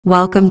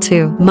Welcome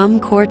to Mum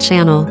Core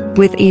channel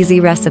with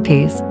easy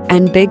recipes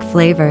and big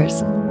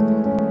flavors.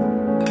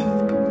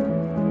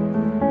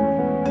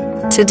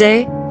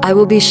 Today, I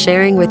will be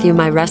sharing with you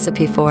my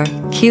recipe for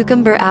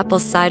cucumber apple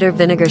cider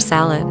vinegar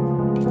salad.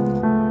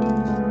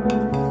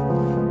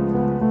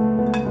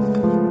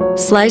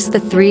 Slice the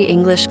 3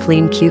 English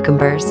clean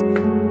cucumbers.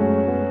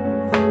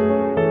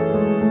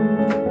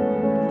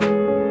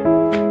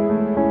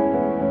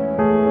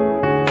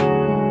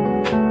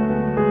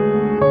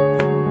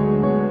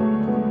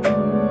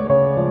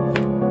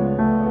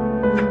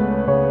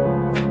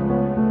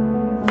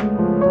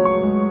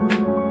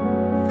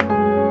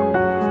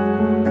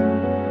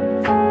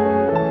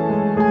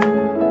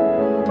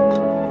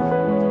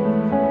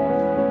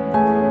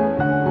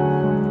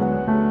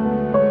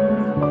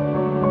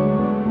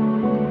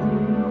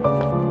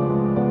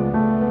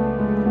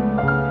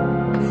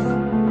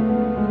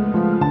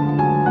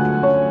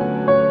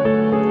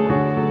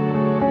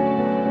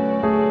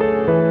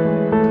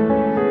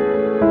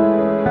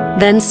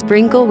 Then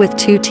sprinkle with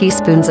 2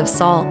 teaspoons of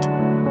salt.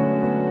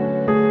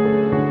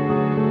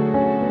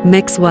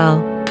 Mix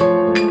well.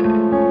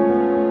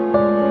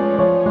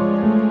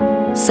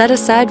 Set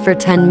aside for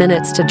 10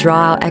 minutes to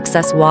draw out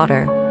excess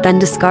water, then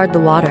discard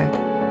the water.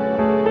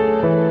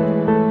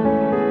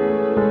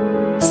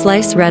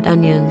 Slice red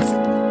onions.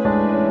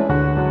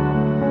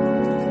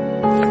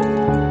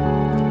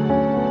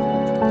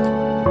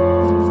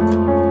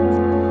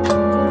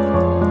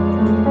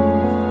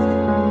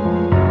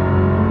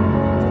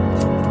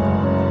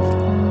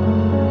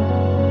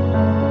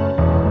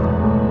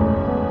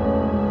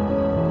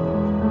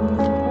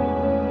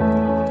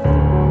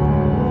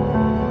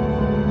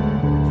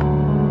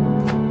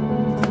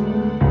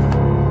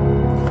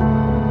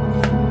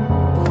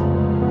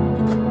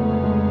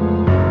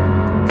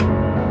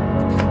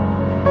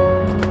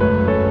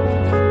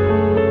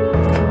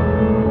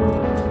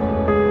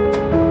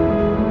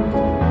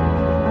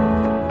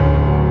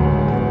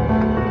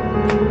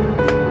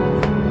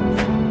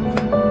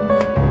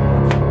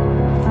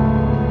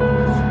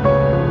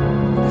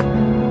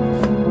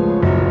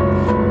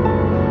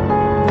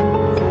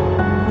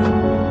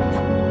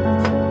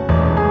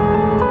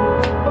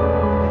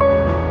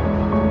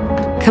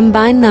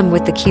 Combine them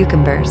with the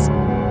cucumbers.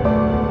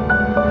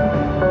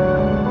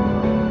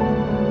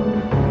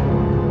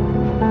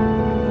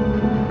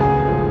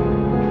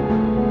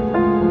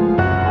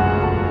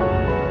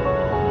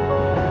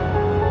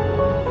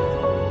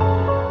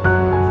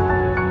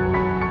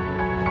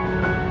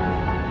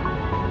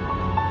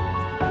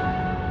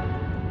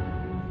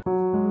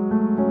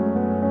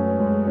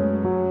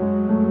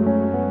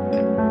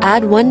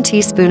 Add 1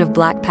 teaspoon of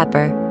black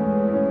pepper.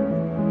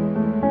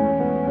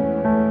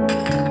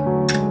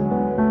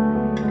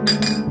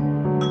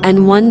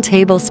 And 1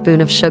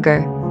 tablespoon of sugar.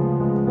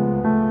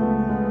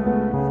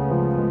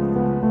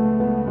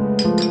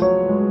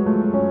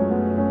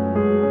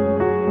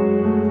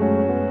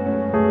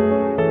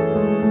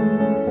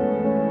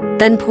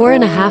 Then pour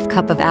in a half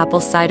cup of apple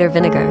cider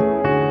vinegar.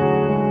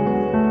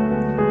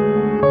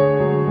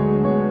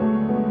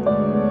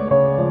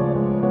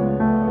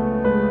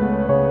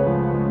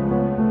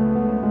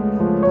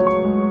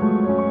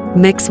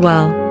 Mix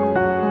well.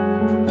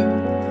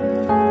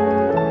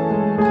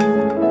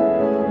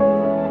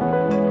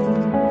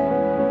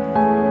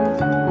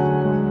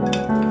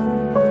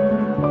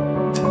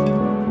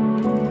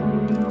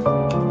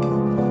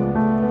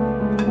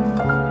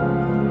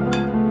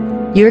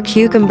 Your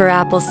cucumber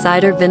apple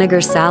cider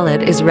vinegar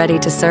salad is ready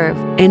to serve.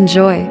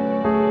 Enjoy!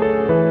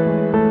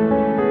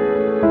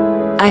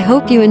 I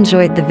hope you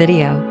enjoyed the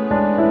video.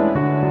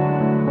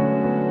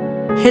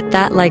 Hit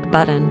that like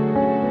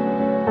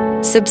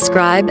button.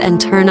 Subscribe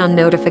and turn on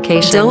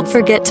notifications. Don't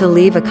forget to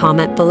leave a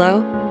comment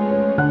below.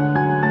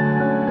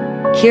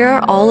 Here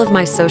are all of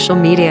my social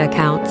media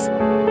accounts.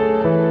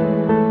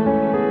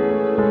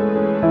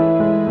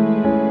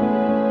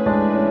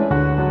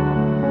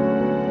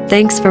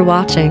 Thanks for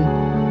watching.